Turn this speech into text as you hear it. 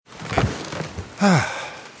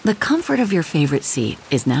The comfort of your favorite seat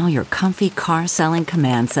is now your comfy car selling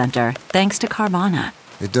command center, thanks to Carvana.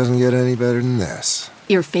 It doesn't get any better than this.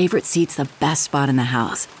 Your favorite seat's the best spot in the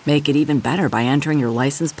house. Make it even better by entering your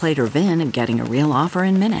license plate or VIN and getting a real offer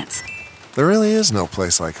in minutes. There really is no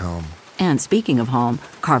place like home. And speaking of home,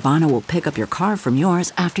 Carvana will pick up your car from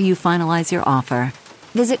yours after you finalize your offer.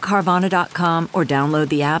 Visit Carvana.com or download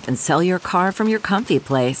the app and sell your car from your comfy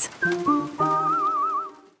place.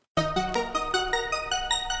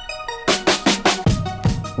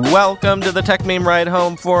 Welcome to the Tech Meme Ride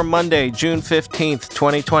Home for Monday, June 15th,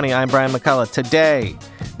 2020. I'm Brian McCullough. Today,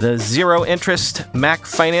 the zero-interest Mac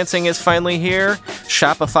financing is finally here.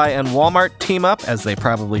 Shopify and Walmart team up, as they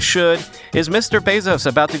probably should. Is Mr. Bezos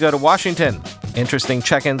about to go to Washington? Interesting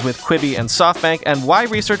check-ins with Quibi and SoftBank, and why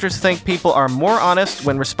researchers think people are more honest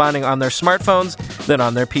when responding on their smartphones than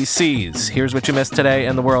on their PCs. Here's what you missed today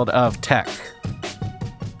in the world of tech.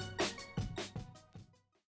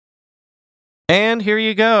 And here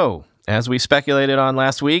you go. As we speculated on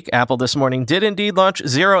last week, Apple this morning did indeed launch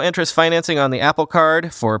zero-interest financing on the Apple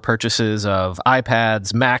Card for purchases of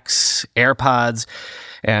iPads, Macs, AirPods,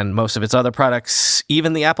 and most of its other products,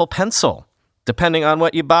 even the Apple Pencil. Depending on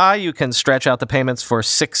what you buy, you can stretch out the payments for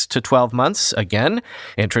 6 to 12 months, again,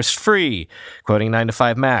 interest-free, quoting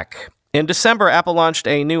 9to5Mac. In December, Apple launched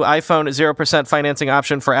a new iPhone 0% financing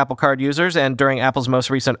option for Apple Card users, and during Apple's most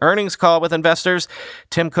recent earnings call with investors,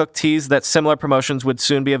 Tim Cook teased that similar promotions would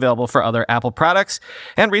soon be available for other Apple products,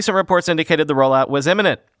 and recent reports indicated the rollout was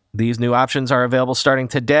imminent. These new options are available starting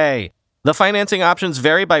today. The financing options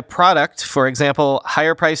vary by product. For example,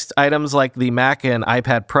 higher-priced items like the Mac and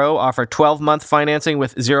iPad Pro offer 12-month financing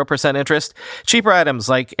with 0% interest. Cheaper items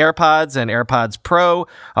like AirPods and AirPods Pro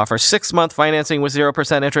offer 6-month financing with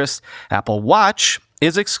 0% interest. Apple Watch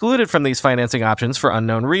is excluded from these financing options for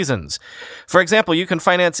unknown reasons. For example, you can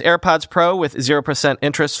finance AirPods Pro with 0%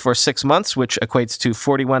 interest for 6 months, which equates to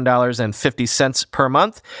 $41.50 per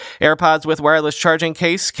month. AirPods with wireless charging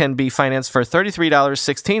case can be financed for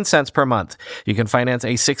 $33.16 per month. You can finance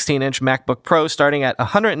a 16-inch MacBook Pro starting at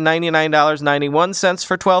 $199.91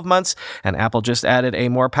 for 12 months, and Apple just added a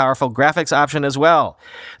more powerful graphics option as well.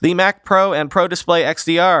 The Mac Pro and Pro Display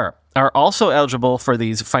XDR are also eligible for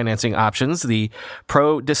these financing options. The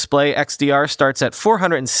Pro Display XDR starts at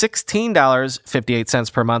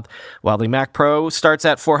 $416.58 per month, while the Mac Pro starts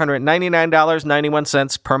at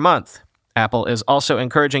 $499.91 per month. Apple is also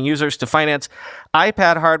encouraging users to finance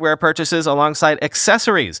iPad hardware purchases alongside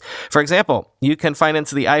accessories. For example, you can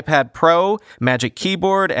finance the iPad Pro, Magic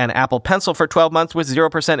Keyboard, and Apple Pencil for 12 months with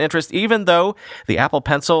 0% interest, even though the Apple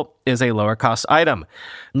Pencil is a lower-cost item.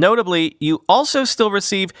 Notably, you also still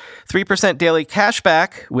receive 3% daily cash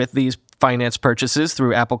back with these finance purchases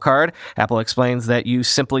through Apple Card. Apple explains that you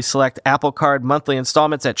simply select Apple Card monthly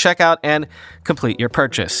installments at checkout and complete your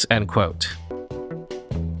purchase, end quote.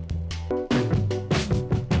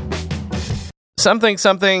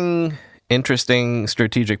 Something interesting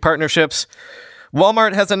strategic partnerships.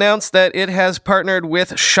 Walmart has announced that it has partnered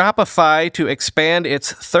with Shopify to expand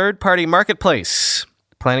its third-party marketplace,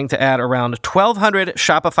 planning to add around 1,200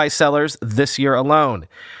 Shopify sellers this year alone,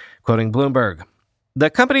 quoting Bloomberg. The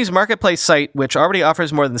company's marketplace site, which already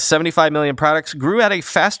offers more than 75 million products, grew at a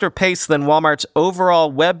faster pace than Walmart's overall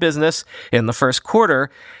web business in the first quarter,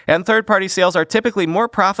 and third-party sales are typically more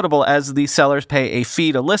profitable as the sellers pay a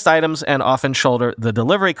fee to list items and often shoulder the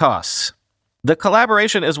delivery costs. The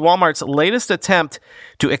collaboration is Walmart's latest attempt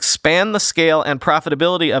to expand the scale and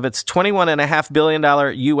profitability of its $21.5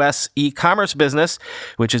 billion U.S. e-commerce business,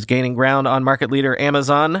 which is gaining ground on market leader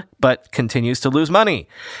Amazon, but continues to lose money.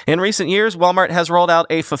 In recent years, Walmart has rolled out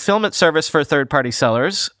a fulfillment service for third-party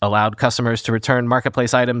sellers, allowed customers to return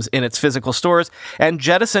marketplace items in its physical stores, and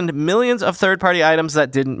jettisoned millions of third-party items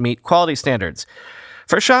that didn't meet quality standards.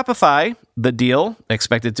 For Shopify, the deal,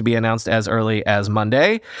 expected to be announced as early as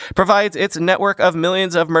Monday, provides its network of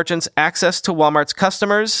millions of merchants access to Walmart's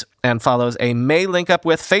customers and follows a May link-up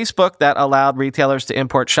with Facebook that allowed retailers to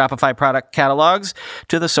import Shopify product catalogs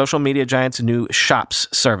to the social media giant's new Shops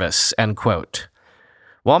service, end quote.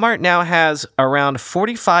 Walmart now has around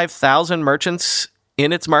 45,000 merchants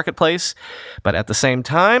in its marketplace, but at the same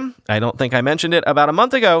time, I don't think I mentioned it, about a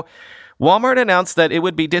month ago, Walmart announced that it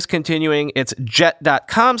would be discontinuing its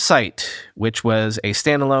Jet.com site, which was a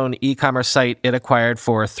standalone e-commerce site it acquired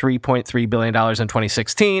for $3.3 billion in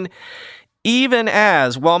 2016, even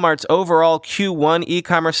as Walmart's overall Q1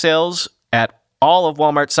 e-commerce sales at all of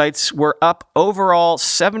Walmart sites were up overall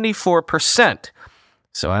 74%.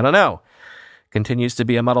 So I don't know. Continues to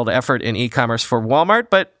be a muddled effort in e-commerce for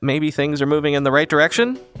Walmart, but maybe things are moving in the right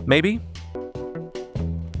direction? Maybe.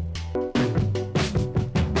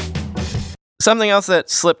 Something else that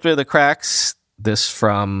slipped through the cracks, this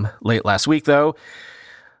from late last week, though.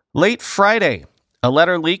 Late Friday, a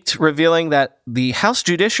letter leaked revealing that the House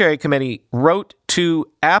Judiciary Committee wrote to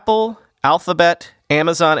Apple, Alphabet,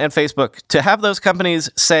 Amazon, and Facebook to have those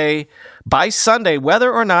companies say by Sunday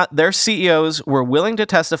whether or not their CEOs were willing to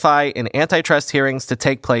testify in antitrust hearings to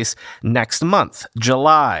take place next month,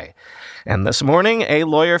 July. And this morning, a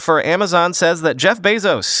lawyer for Amazon says that Jeff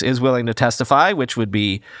Bezos is willing to testify, which would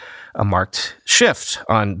be a marked shift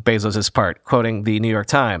on Bezos' part, quoting the New York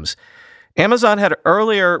Times. Amazon had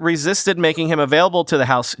earlier resisted making him available to the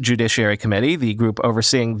House Judiciary Committee, the group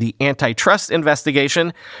overseeing the antitrust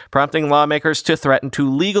investigation, prompting lawmakers to threaten to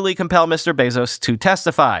legally compel Mr. Bezos to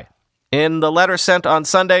testify. In the letter sent on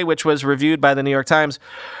Sunday, which was reviewed by the New York Times,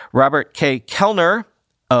 Robert K. Kellner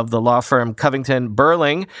of the law firm Covington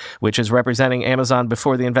Burling, which is representing Amazon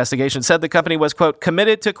before the investigation, said the company was, quote,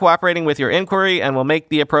 committed to cooperating with your inquiry and will make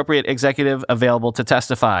the appropriate executive available to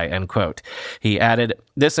testify, end quote. He added,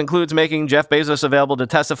 this includes making Jeff Bezos available to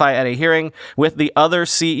testify at a hearing with the other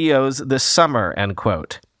CEOs this summer, end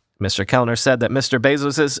quote. Mr. Kellner said that Mr.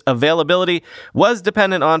 Bezos' availability was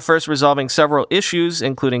dependent on first resolving several issues,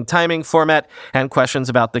 including timing, format, and questions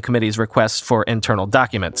about the committee's requests for internal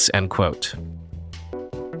documents, end quote.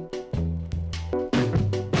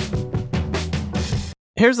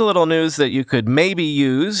 Here's a little news that you could maybe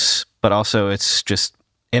use, but also it's just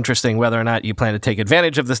interesting whether or not you plan to take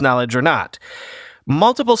advantage of this knowledge or not.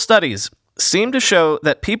 Multiple studies seem to show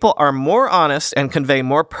that people are more honest and convey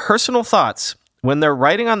more personal thoughts when they're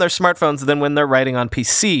writing on their smartphones than when they're writing on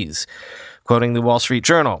PCs, quoting the Wall Street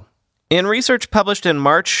Journal. In research published in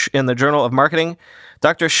March in the Journal of Marketing,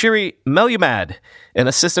 Dr. Shiri Melumad, an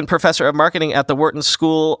assistant professor of marketing at the Wharton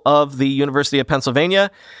School of the University of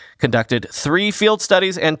Pennsylvania, conducted 3 field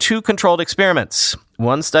studies and 2 controlled experiments.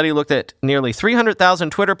 One study looked at nearly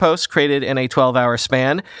 300,000 Twitter posts created in a 12-hour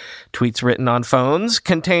span. Tweets written on phones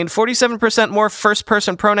contained 47% more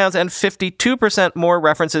first-person pronouns and 52% more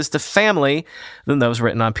references to family than those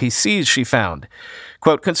written on PCs, she found.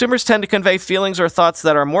 Quote, consumers tend to convey feelings or thoughts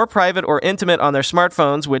that are more private or intimate on their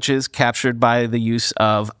smartphones, which is captured by the use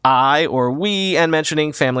of I or we and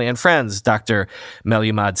mentioning family and friends, Dr.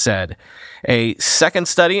 Melumad said. A second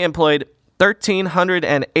study employed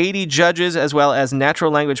 1,380 judges as well as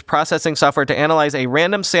natural language processing software to analyze a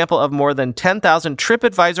random sample of more than 10,000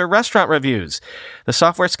 TripAdvisor restaurant reviews. The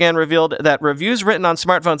software scan revealed that reviews written on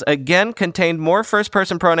smartphones again contained more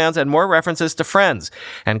first-person pronouns and more references to friends.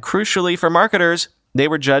 And crucially for marketers, they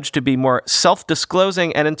were judged to be more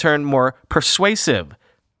self-disclosing and in turn more persuasive.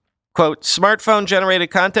 Quote,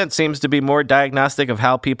 smartphone-generated content seems to be more diagnostic of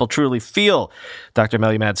how people truly feel, Dr.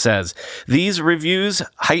 Melumad says. These reviews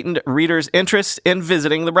heightened readers' interest in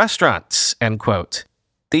visiting the restaurants, end quote.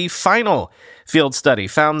 The final field study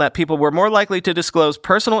found that people were more likely to disclose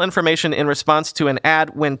personal information in response to an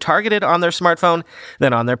ad when targeted on their smartphone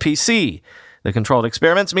than on their PC. The controlled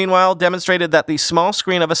experiments, meanwhile, demonstrated that the small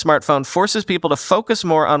screen of a smartphone forces people to focus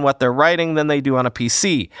more on what they're writing than they do on a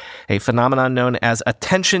PC, a phenomenon known as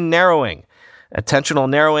attention narrowing. Attentional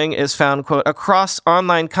narrowing is found, quote, across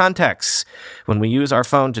online contexts. When we use our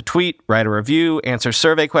phone to tweet, write a review, answer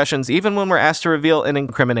survey questions, even when we're asked to reveal an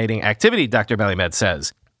incriminating activity, Dr. Melumad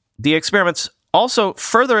says. The experiments also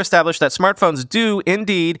further established that smartphones do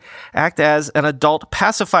indeed act as an adult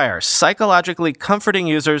pacifier, psychologically comforting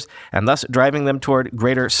users and thus driving them toward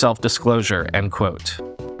greater self-disclosure, end quote.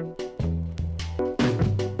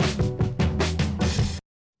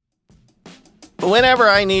 Whenever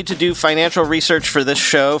I need to do financial research for this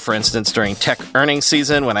show, for instance during tech earnings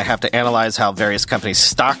season when I have to analyze how various companies'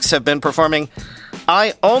 stocks have been performing,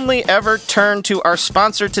 I only ever turn to our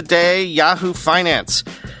sponsor today, Yahoo Finance.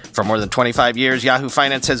 For more than 25 years, Yahoo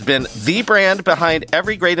Finance has been the brand behind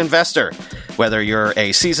every great investor. Whether you're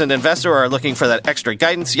a seasoned investor or are looking for that extra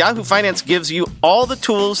guidance, Yahoo Finance gives you all the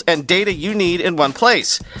tools and data you need in one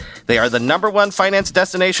place. They are the #1 finance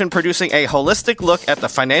destination producing a holistic look at the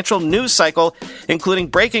financial news cycle, including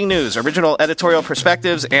breaking news, original editorial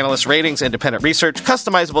perspectives, analyst ratings, independent research,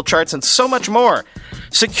 customizable charts, and so much more.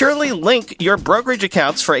 Securely link your brokerage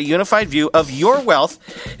accounts for a unified view of your wealth,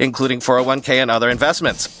 including 401k and other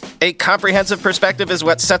investments. A comprehensive perspective is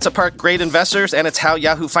what sets apart great investors, and it's how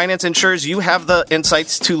Yahoo Finance ensures you have the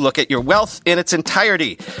insights to look at your wealth in its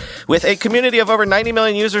entirety. With a community of over 90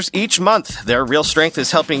 million users each month, their real strength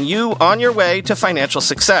is helping you on your way to financial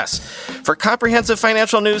success. For comprehensive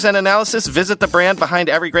financial news and analysis, visit the brand behind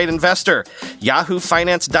every great investor,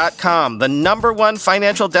 yahoofinance.com, the #1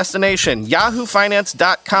 financial destination,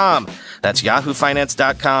 yahoofinance.com. That's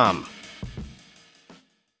yahoofinance.com.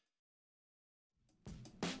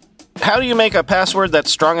 How do you make a password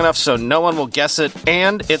that's strong enough so no one will guess it,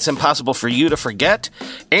 and it's impossible for you to forget,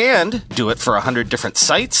 and do it for 100 different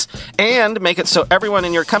sites, and make it so everyone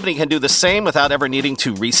in your company can do the same without ever needing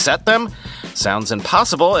to reset them? Sounds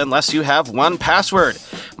impossible unless you have 1Password.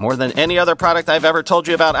 More than any other product I've ever told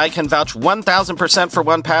you about, I can vouch 1,000% for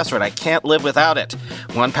 1Password. I can't live without it.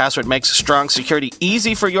 1Password makes strong security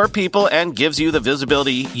easy for your people and gives you the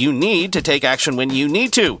visibility you need to take action when you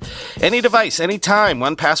need to. Any device, anytime,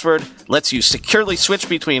 1Password lets you securely switch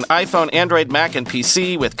between iPhone, Android, Mac, and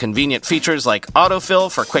PC with convenient features like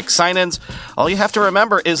autofill for quick sign-ins. All you have to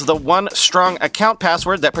remember is the one strong account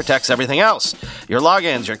password that protects everything else. Your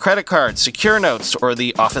logins, your credit cards, secure notes, or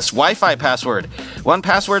the Office Wi-Fi password.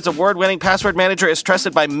 1Password's award-winning password manager is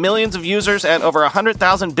trusted by millions of users and over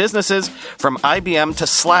 100,000 businesses from IBM to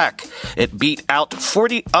Slack. It beat out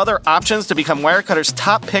 40 other options to become Wirecutter's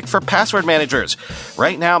top pick for password managers.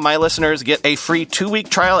 Right now, my listeners get a free 2-week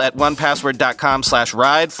trial at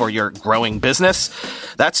onepassword.com/ride for your growing business.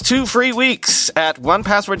 That's 2 free weeks at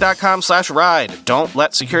onepassword.com/ride. Don't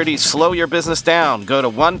let security slow your business down. Go to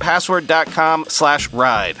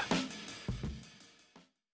onepassword.com/ride.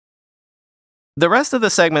 The rest of the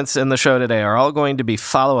segments in the show today are all going to be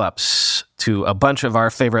follow-ups to a bunch of our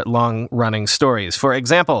favorite long-running stories. For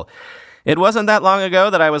example, it wasn't that long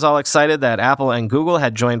ago that I was all excited that Apple and Google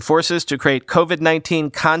had joined forces to create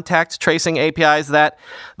COVID-19 contact tracing APIs that,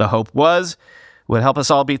 the hope was, would help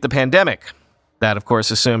us all beat the pandemic. That, of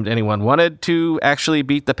course, assumed anyone wanted to actually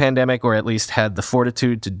beat the pandemic or at least had the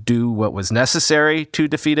fortitude to do what was necessary to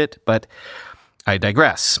defeat it, but I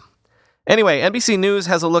digress. Anyway, NBC News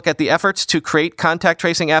has a look at the efforts to create contact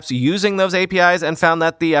tracing apps using those APIs and found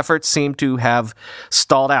that the efforts seem to have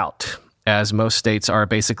stalled out, as most states are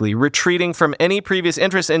basically retreating from any previous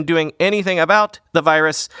interest in doing anything about the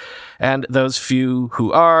virus, and those few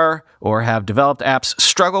who are or have developed apps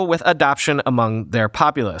struggle with adoption among their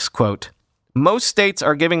populace. Quote, most states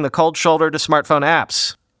are giving the cold shoulder to smartphone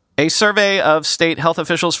apps. A survey of state health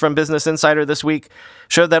officials from Business Insider this week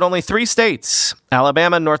showed that only 3 states,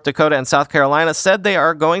 Alabama, North Dakota, and South Carolina, said they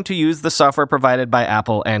are going to use the software provided by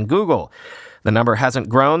Apple and Google. The number hasn't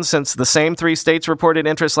grown since the same 3 states reported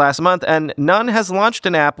interest last month, and none has launched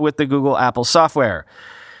an app with the Google-Apple software.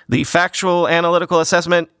 The factual analytical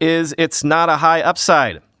assessment is it's not a high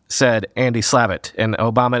upside, said Andy Slavitt, an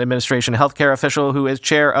Obama administration healthcare official who is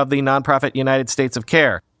chair of the nonprofit United States of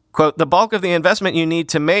Care. Quote, the bulk of the investment you need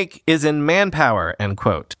to make is in manpower, end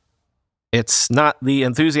quote. It's not the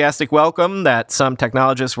enthusiastic welcome that some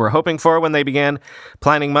technologists were hoping for when they began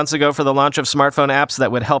planning months ago for the launch of smartphone apps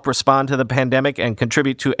that would help respond to the pandemic and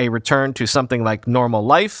contribute to a return to something like normal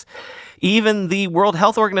life. Even the World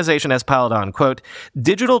Health Organization has piled on, quote,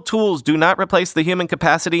 digital tools do not replace the human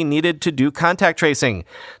capacity needed to do contact tracing,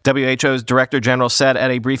 WHO's Director General said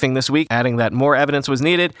at a briefing this week, adding that more evidence was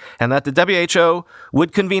needed and that the WHO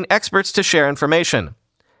would convene experts to share information.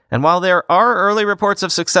 And while there are early reports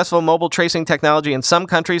of successful mobile tracing technology in some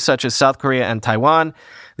countries such as South Korea and Taiwan,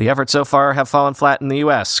 the efforts so far have fallen flat in the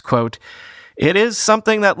U.S., quote, it is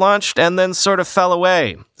something that launched and then sort of fell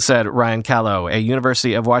away, said Ryan Callow, a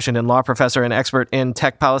University of Washington law professor and expert in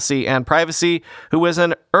tech policy and privacy, who was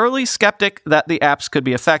an early skeptic that the apps could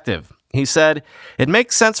be effective. He said, it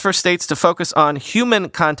makes sense for states to focus on human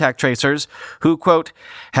contact tracers who, quote,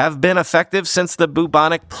 have been effective since the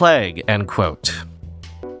bubonic plague, end quote.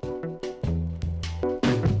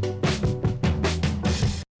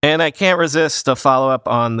 And I can't resist a follow-up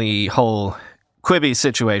on the whole Quibi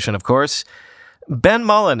situation, of course. Ben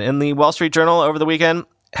Mullen in the Wall Street Journal over the weekend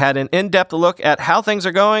had an in-depth look at how things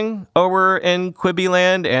are going over in Quibi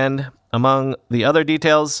land, and among the other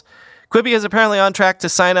details, Quibi is apparently on track to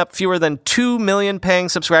sign up fewer than 2 million paying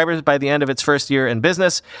subscribers by the end of its first year in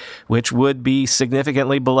business, which would be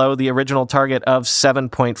significantly below the original target of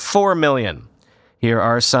 7.4 million. Here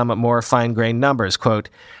are some more fine-grained numbers. Quote,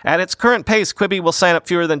 at its current pace, Quibi will sign up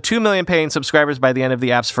fewer than 2 million paying subscribers by the end of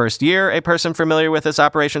the app's first year, a person familiar with this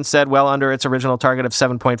operation said, well under its original target of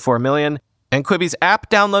 7.4 million. And Quibi's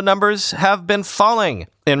app download numbers have been falling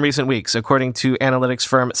in recent weeks, according to analytics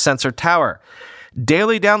firm Sensor Tower.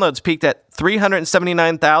 Daily downloads peaked at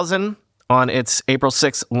 379,000 on its April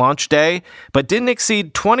 6th launch day, but didn't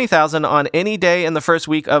exceed 20,000 on any day in the first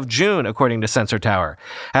week of June, according to Sensor Tower.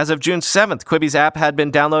 As of June 7th, Quibi's app had been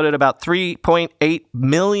downloaded about 3.8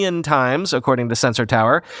 million times, according to Sensor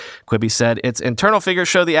Tower. Quibi said its internal figures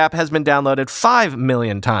show the app has been downloaded 5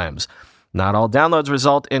 million times. Not all downloads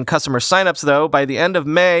result in customer signups, though. By the end of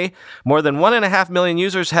May, more than 1.5 million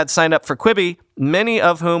users had signed up for Quibi, many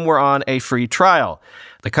of whom were on a free trial.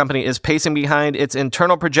 The company is pacing behind its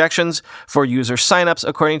internal projections for user signups,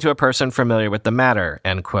 according to a person familiar with the matter,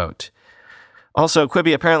 end quote. Also,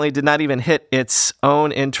 Quibi apparently did not even hit its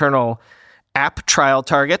own internal app trial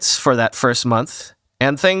targets for that first month,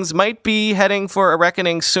 and things might be heading for a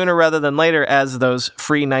reckoning sooner rather than later as those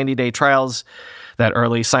free 90-day trials that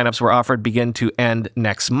early signups were offered begin to end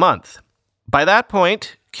next month. By that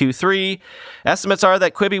point, Q3, estimates are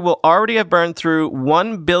that Quibi will already have burned through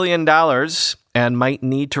 $1 billion and might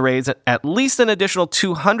need to raise at least an additional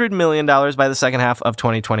 $200 million by the second half of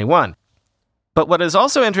 2021. But what is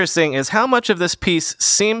also interesting is how much of this piece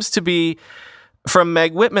seems to be from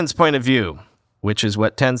Meg Whitman's point of view, which is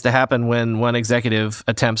what tends to happen when one executive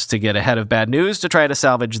attempts to get ahead of bad news to try to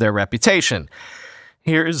salvage their reputation.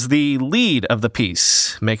 Here's the lead of the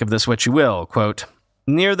piece. Make of this what you will. Quote,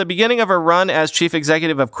 near the beginning of her run as chief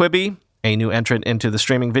executive of Quibi, a new entrant into the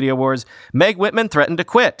streaming video wars, Meg Whitman threatened to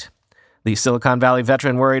quit. The Silicon Valley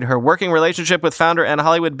veteran worried her working relationship with founder and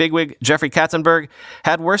Hollywood bigwig Jeffrey Katzenberg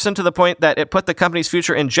had worsened to the point that it put the company's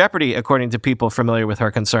future in jeopardy, according to people familiar with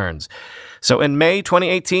her concerns. So in May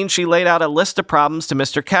 2018, she laid out a list of problems to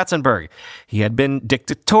Mr. Katzenberg. He had been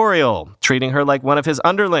dictatorial, treating her like one of his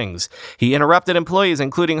underlings. He interrupted employees,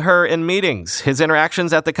 including her, in meetings. His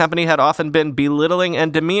interactions at the company had often been belittling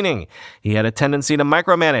and demeaning. He had a tendency to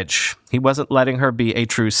micromanage. He wasn't letting her be a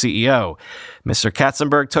true CEO. Mr.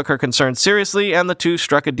 Katzenberg took her concerns seriously, and the two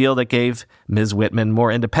struck a deal that gave Ms. Whitman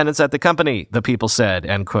more independence at the company, the people said,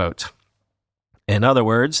 end quote. In other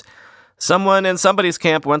words, someone in somebody's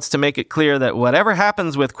camp wants to make it clear that whatever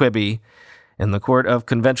happens with Quibi, in the court of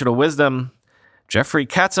conventional wisdom, Jeffrey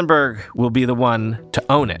Katzenberg will be the one to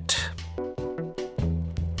own it.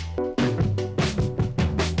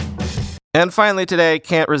 And finally today,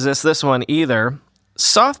 can't resist this one either.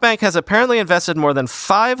 SoftBank has apparently invested more than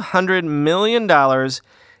 $500 million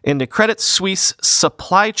into Credit Suisse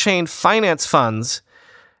supply chain finance funds,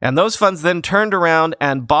 and those funds then turned around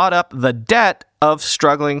and bought up the debt of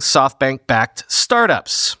struggling SoftBank-backed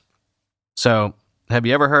startups. So, have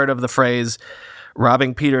you ever heard of the phrase,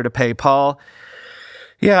 robbing Peter to pay Paul?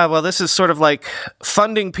 Yeah, well, this is sort of like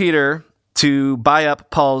funding Peter to buy up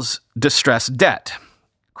Paul's distressed debt,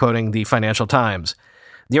 quoting the Financial Times.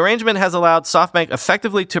 The arrangement has allowed SoftBank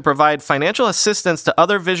effectively to provide financial assistance to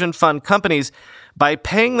other Vision Fund companies by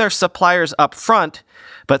paying their suppliers up front,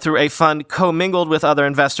 but through a fund commingled with other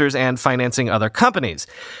investors and financing other companies.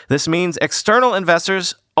 This means external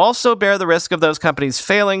investors also bear the risk of those companies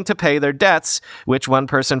failing to pay their debts, which one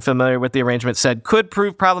person familiar with the arrangement said could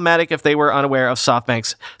prove problematic if they were unaware of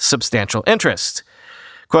SoftBank's substantial interest.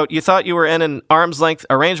 Quote, you thought you were in an arm's-length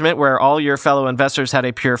arrangement where all your fellow investors had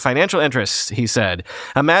a pure financial interest, he said.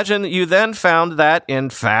 Imagine you then found that, in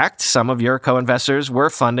fact, some of your co-investors were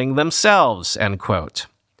funding themselves, end quote.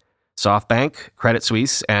 SoftBank, Credit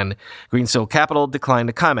Suisse, and Greensill Capital declined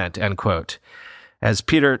to comment, end quote. As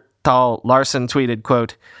Peter Thal Larson tweeted,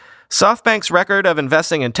 quote, SoftBank's record of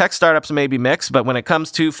investing in tech startups may be mixed, but when it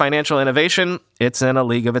comes to financial innovation, it's in a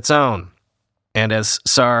league of its own. And as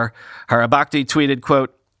Sar Harabakti tweeted,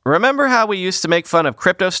 quote, remember how we used to make fun of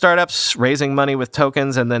crypto startups, raising money with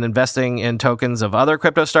tokens and then investing in tokens of other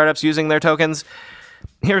crypto startups using their tokens?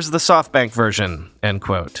 Here's the SoftBank version, end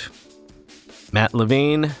quote. Matt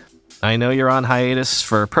Levine, I know you're on hiatus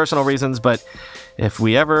for personal reasons, but if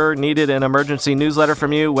we ever needed an emergency newsletter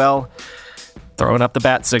from you, well, throwing up the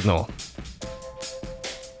bat signal.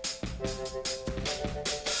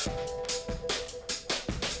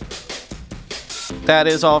 That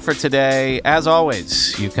is all for today. As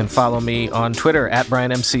always, you can follow me on Twitter at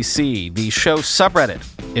BrianMCC. The show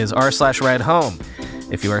subreddit is r/RideHome.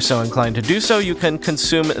 If you are so inclined to do so, you can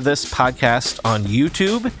consume this podcast on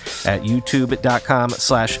YouTube at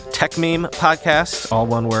youtube.com/techmemepodcast, all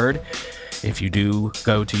one word. If you do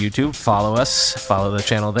go to YouTube, follow us, follow the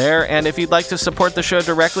channel there. And if you'd like to support the show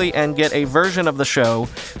directly and get a version of the show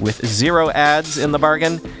with 0 ads in the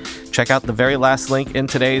bargain, check out the very last link in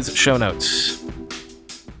today's show notes.